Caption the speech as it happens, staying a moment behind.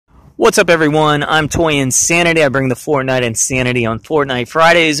What's up, everyone? I'm Toy Insanity. I bring the Fortnite insanity on Fortnite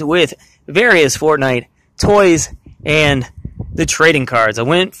Fridays with various Fortnite toys and the trading cards. I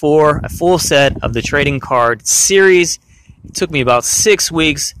went for a full set of the trading card series. It took me about 6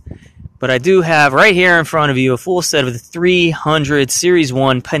 weeks, but I do have right here in front of you a full set of the 300 Series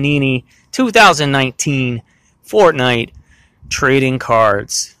 1 Panini 2019 Fortnite trading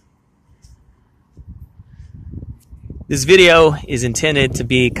cards. This video is intended to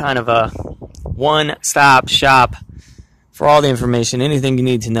be kind of a one-stop shop for all the information, anything you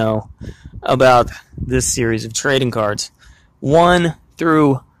need to know about this series of trading cards. 1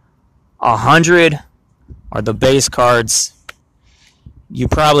 through 100 are the base cards. You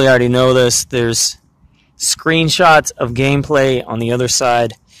probably already know this. There's screenshots of gameplay on the other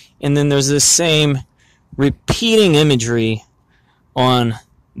side, and then there's this same repeating imagery on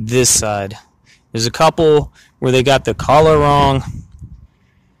this side. There's a couple where they got the color wrong.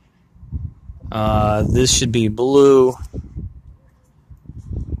 This should be blue.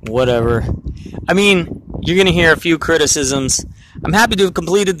 Whatever. I mean, you're going to hear a few criticisms. I'm happy to have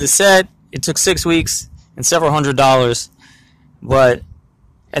completed the set. It took 6 weeks and several $100s. But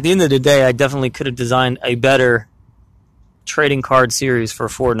at the end of the day, I definitely could have designed a better trading card series for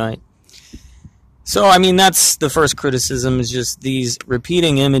Fortnite. So, I mean, that's the first criticism, is just these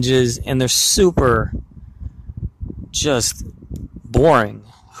repeating images, and they're super just boring.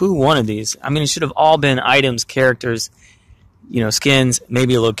 Who wanted these? I mean, it should have all been items, characters, skins,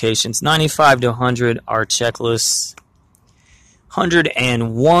 maybe locations. 95 to 100 are checklists.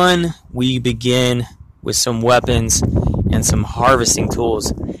 101, we begin with some weapons and some harvesting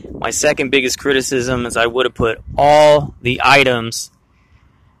tools. My second biggest criticism is I would have put all the items,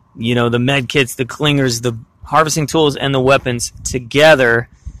 the med kits, the clingers, the harvesting tools, and the weapons together,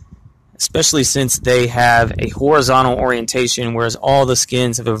 especially since they have a horizontal orientation, whereas all the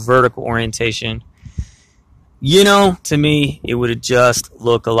skins have a vertical orientation. To me, it would have just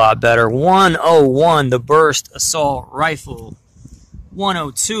looked a lot better. 101, the burst assault rifle.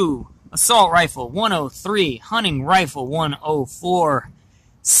 102, assault rifle. 103, hunting rifle. 104,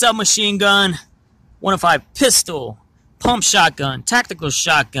 submachine gun. 105, pistol. Pump shotgun, tactical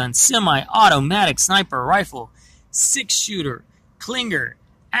shotgun, semi-automatic sniper rifle, 6-shooter, clinger,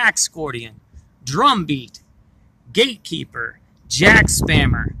 axe accordion, drum beat, gatekeeper, jack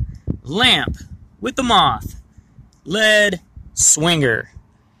spammer, lamp with the moth, lead swinger.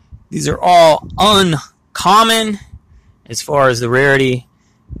 These are all uncommon as far as the rarity.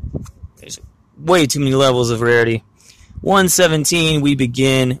 There's way too many levels of rarity. 117, we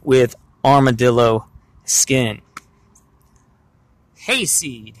begin with armadillo skin.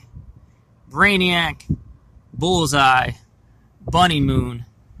 Hayseed, Brainiac, Bullseye, Bunny Moon,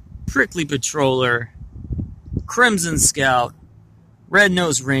 Prickly Patroller, Crimson Scout,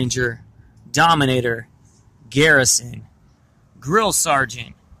 Red-Nosed Ranger, Dominator, Garrison, Grill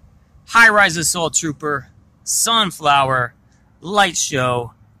Sergeant, High-Rise Assault Trooper, Sunflower, Light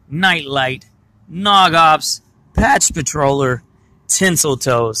Show, Nightlight, Nog Ops, Patch Patroller,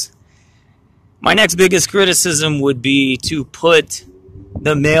 Tinseltoes. My next biggest criticism would be to put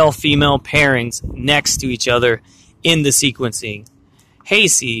the male-female pairings next to each other in the sequencing.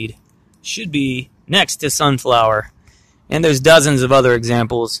 Hayseed should be next to Sunflower, and there's dozens of other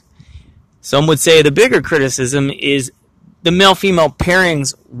examples. Some would say the bigger criticism is the male-female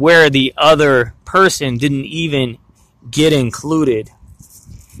pairings where the other person didn't even get included.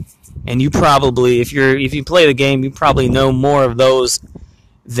 And you probably, if you play the game, you probably know more of those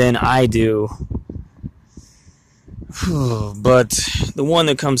than I do. But the one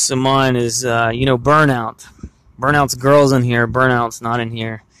that comes to mind is, Burnout. Burnout's girl's in here. Burnout's not in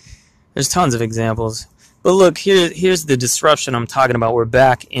here. There's tons of examples. But look, here's the disruption I'm talking about. We're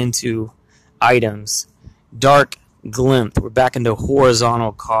back into items. Dark Glint. We're back into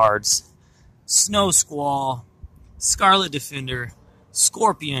horizontal cards. Snow Squall. Scarlet Defender.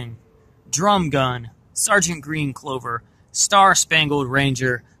 Scorpion. Drum Gun. Sergeant Green Clover. Star Spangled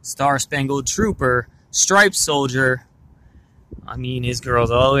Ranger. Star Spangled Trooper. Striped Soldier. I mean, his girl's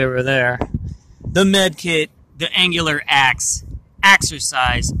all the way over there. The Med Kit, the Angular Axe,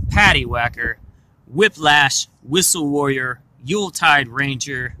 Axercise, Patty Whacker, Whiplash, Whistle Warrior, Yuletide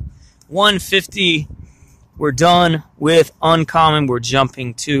Ranger. 150, we're done with uncommon. We're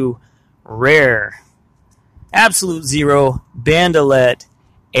jumping to rare. Absolute Zero, Bandolette,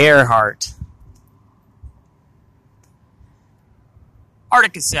 Earhart.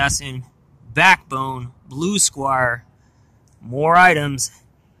 Arctic Assassin, Backbone, Blue Squire, more items,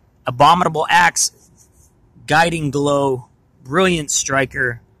 Abominable Axe, Guiding Glow, Brilliant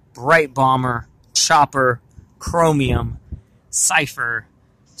Striker, Bright Bomber, Chopper, Chromium, Cypher,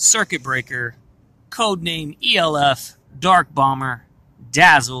 Circuit Breaker, Codename ELF, Dark Bomber,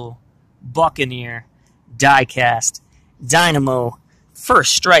 Dazzle, Buccaneer, Diecast, Dynamo,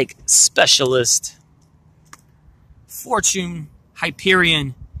 First Strike Specialist, Fortune,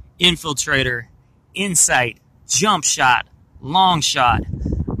 Hyperion, Infiltrator, Insight, Jump Shot, Long Shot,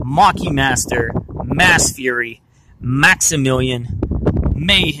 Maki Master, Mass Fury, Maximilian,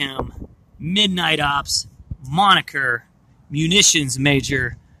 Mayhem, Midnight Ops, Moniker, Munitions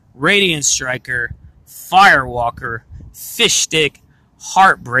Major, Radiant Striker, Firewalker, Fish Stick,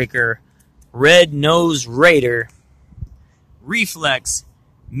 Heartbreaker, Red Nose Raider, Reflex,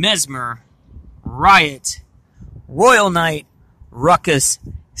 Mesmer, Riot, Royal Knight, Ruckus,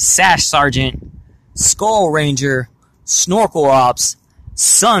 Sash Sergeant, Skull Ranger, Snorkel Ops,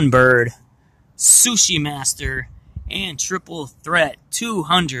 Sunbird, Sushi Master, and Triple Threat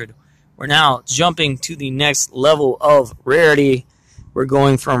 200. We're now jumping to the next level of rarity. We're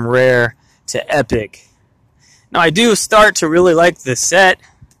going from rare to epic. Now, I do start to really like the set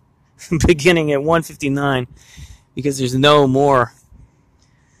beginning at 159 because there's no more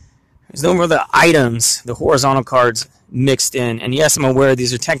of the items, the horizontal cards mixed in. And yes, I'm aware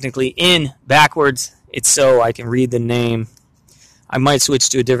these are technically in backwards. It's so I can read the name. I might switch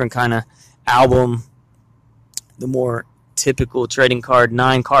to a different kind of album, the more typical trading card,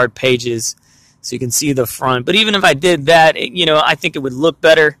 9-card pages, so you can see the front. But even if I did that, I think it would look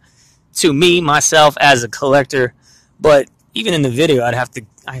better to me, myself, as a collector. But even in the video, I have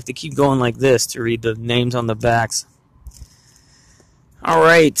to keep going like this to read the names on the backs. All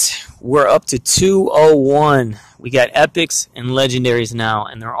right, we're up to 201. We got epics and legendaries now,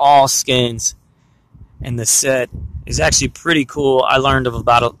 and they're all skins. And the set is actually pretty cool. I learned a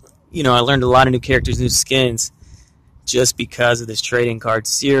lot of new characters, new skins, just because of this trading card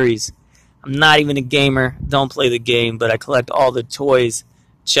series. I'm not even a gamer, don't play the game, but I collect all the toys.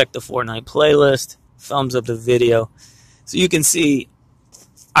 Check the Fortnite playlist, thumbs up the video. So you can see,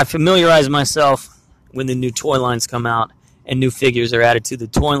 I familiarize myself when the new toy lines come out and new figures are added to the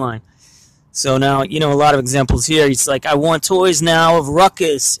toy line. So now, a lot of examples here. It's like, I want toys now of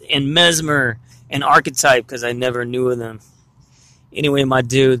Ruckus and Mesmer and Archetype because I never knew of them. Anyway, my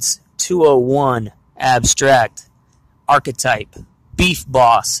dudes, 201, Abstract, Archetype, Beef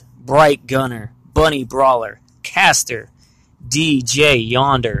Boss, Bright Gunner, Bunny Brawler, Caster, DJ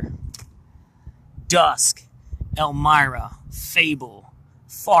Yonder, Dusk, Elmira, Fable,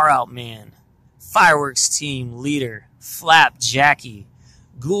 Far Out Man, Fireworks Team Leader, Flap Jackie,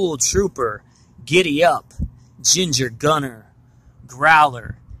 Ghoul Trooper, Giddy Up, Ginger Gunner,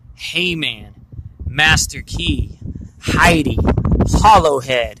 Growler, Heyman, Master Key, Heidi,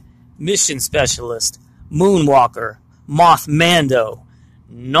 Hollowhead, Mission Specialist, Moonwalker, Moth Mando,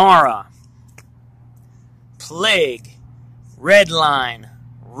 Nara, Plague, Redline,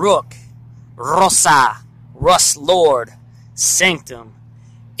 Rook, Rosa, Rust Lord, Sanctum,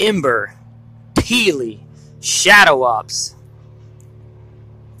 Ember, Peely, Shadow Ops.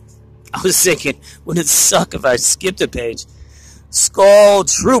 I was thinking, wouldn't it suck if I skipped a page? Skull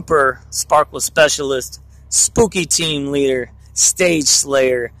Trooper, Sparkle Specialist, Spooky Team Leader, Stage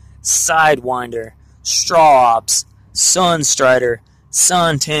Slayer, Sidewinder, Straw Ops, Sun Strider,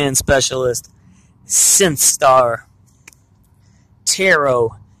 Suntan Specialist, Synth Star,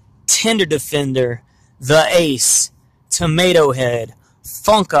 Tarot, Tender Defender, The Ace, Tomato Head,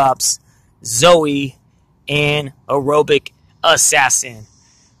 Funk Ops, Zoe, and Aerobic Assassin.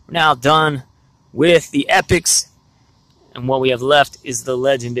 We're now done with the epics, and what we have left is the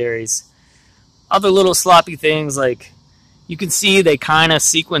legendaries. Other little sloppy things, like you can see they kind of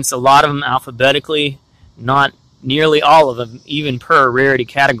sequence a lot of them alphabetically, not nearly all of them, even per rarity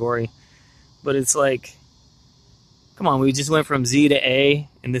category. But it's like, come on, we just went from Z to A,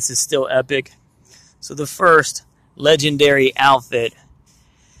 and this is still epic. So the first legendary outfit.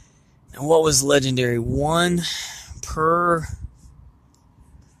 And what was legendary? 1 per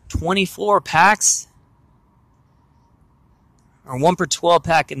 24 packs? Or 1 per 12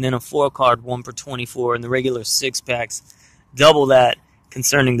 pack, and then a 4-card 1 per 24, and the regular 6 packs. Double that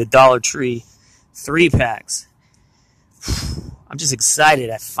concerning the Dollar Tree 3 packs. I'm just excited.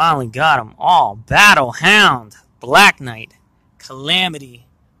 I finally got them all. Battle Hound, Black Knight, Calamity,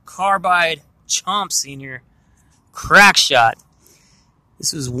 Carbide, Chomp Senior, Crackshot.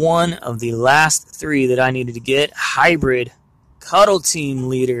 This was one of the last 3 that I needed to get. Hybrid, Cuddle Team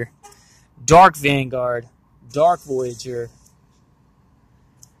Leader, Dark Vanguard, Dark Voyager,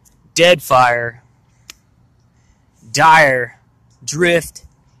 Deadfire, Dire, Drift,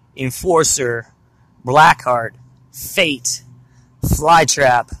 Enforcer, Blackheart, Fate,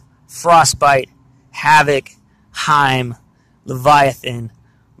 Flytrap, Frostbite, Havoc, Heim, Leviathan,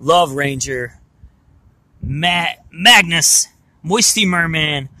 Love Ranger, Magnus, Moisty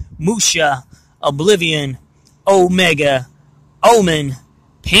Merman, Musha, Oblivion, Omega, Omen,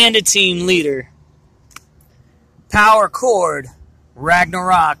 Panda Team Leader, Power Chord,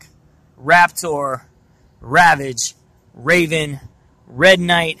 Ragnarok, Raptor, Ravage, Raven, Red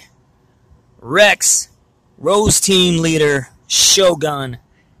Knight, Rex, Rose Team Leader, Shogun,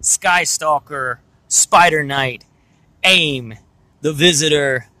 Skystalker, Spider Knight, AIM, The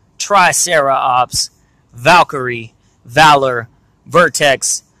Visitor, Triceratops, Valkyrie, Valor,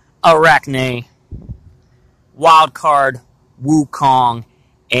 Vertex, Arachne, Wildcard, Wukong,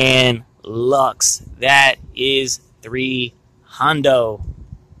 and Lux. That is 3 hundo.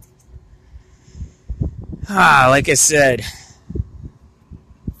 Like I said,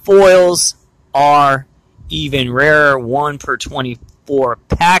 foils are even rarer, 1 per 24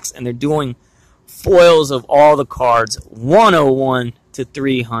 packs, and they're doing foils of all the cards, 101 to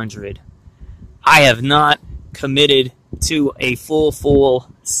 300. I have not committed to a full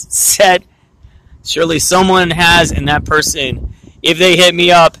set. Surely someone has, and that person, if they hit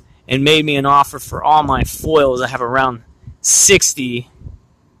me up and made me an offer for all my foils, I have around 60,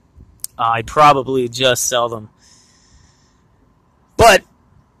 I'd probably just sell them. But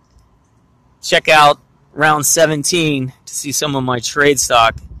check out round 17 to see some of my trade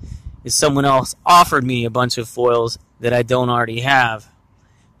stock. If someone else offered me a bunch of foils that I don't already have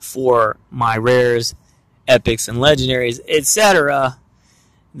for my rares, epics, and legendaries, etc.,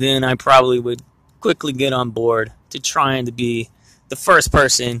 then I probably would quickly get on board to trying to be the first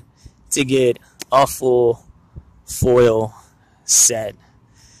person to get a full foil set.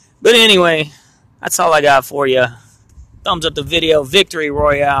 But anyway, that's all I got for you. Thumbs up the video. Victory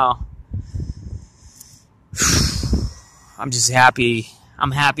Royale. I'm just happy.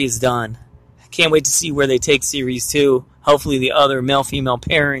 I'm happy it's done. I can't wait to see where they take Series 2. Hopefully the other male-female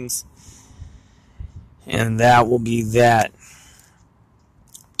pairings. And that will be that.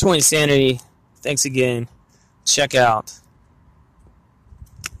 Toy Insanity, thanks again. Check out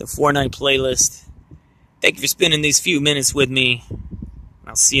the Fortnite playlist. Thank you for spending these few minutes with me.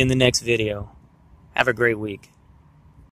 I'll see you in the next video. Have a great week.